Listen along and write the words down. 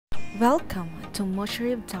Welcome to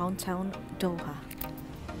Msheireb downtown Doha.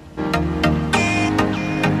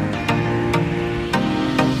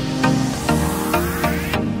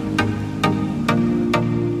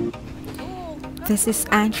 This is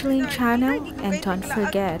ANJ channel, and don't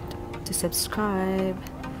forget to subscribe.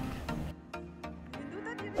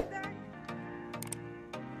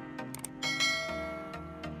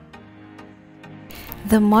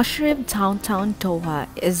 The Msheireb downtown Doha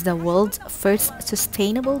is the world's first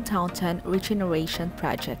sustainable downtown regeneration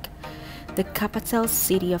project. The capital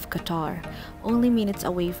city of Qatar, only minutes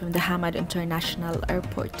away from the Hamad International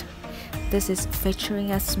Airport. This is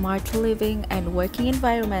featuring a smart living and working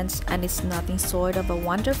environments, and is nothing short of a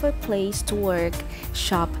wonderful place to work,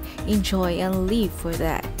 shop, enjoy, and live for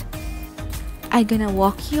that. I'm gonna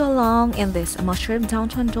walk you along in this Msheireb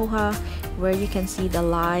downtown Doha, where you can see the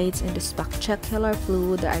lights and the spectacular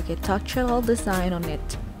blue, the architectural design on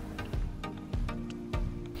it.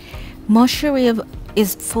 Msheireb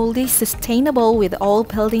is fully sustainable, with all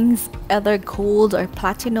buildings either gold or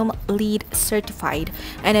platinum LEED certified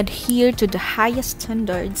and adhere to the highest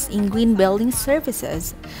standards in green building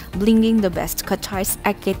services, blending the best Qatar's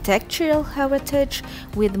architectural heritage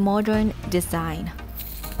with modern design.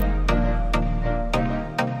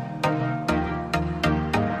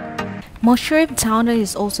 Msheireb downtown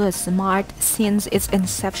is also smart since its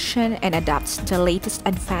inception and adopts the latest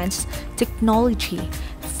advanced technology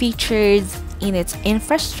features in its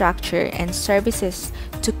infrastructure and services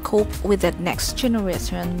to cope with the next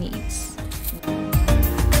generation needs.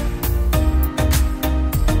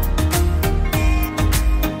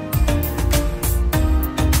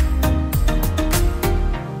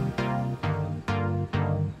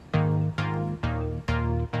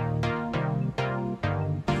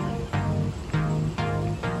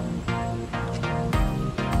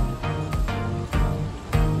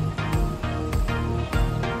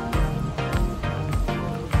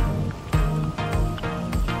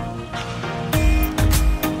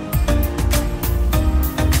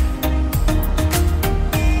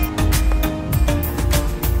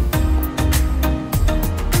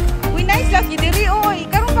 Lagi diri oy,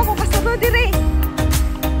 karon pa ko kasado diri.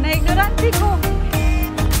 Na ignorante ko.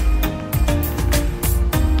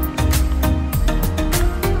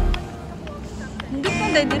 Hindi pa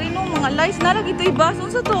diri no mga lights na lagi ito iba.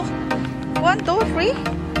 Unsa to? 1, 2,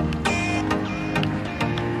 3.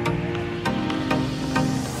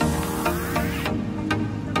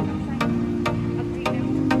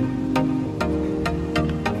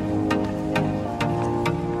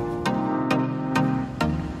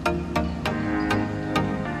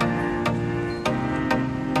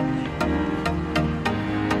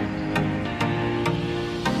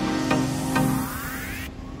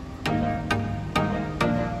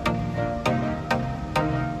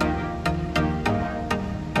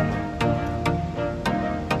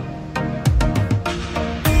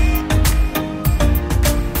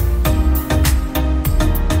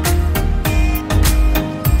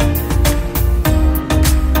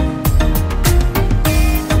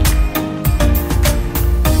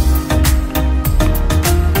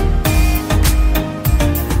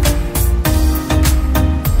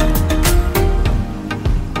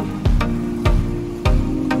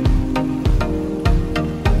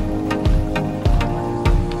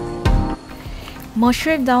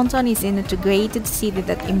 Msheireb downtown is an integrated city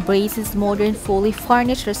that embraces modern, fully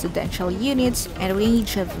furnished residential units and a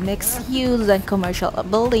range of mixed-use and commercial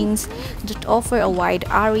buildings that offer a wide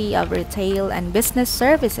array of retail and business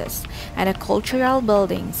services and cultural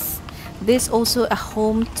buildings. This is also a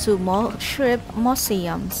home to Msheireb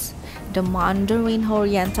museums, the Mandarin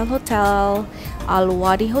Oriental Hotel,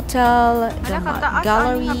 Al-Wadi Hotel, the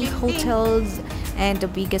Gallery Hotels, and the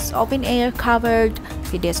biggest open-air covered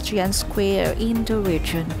pedestrian square in the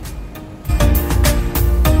region.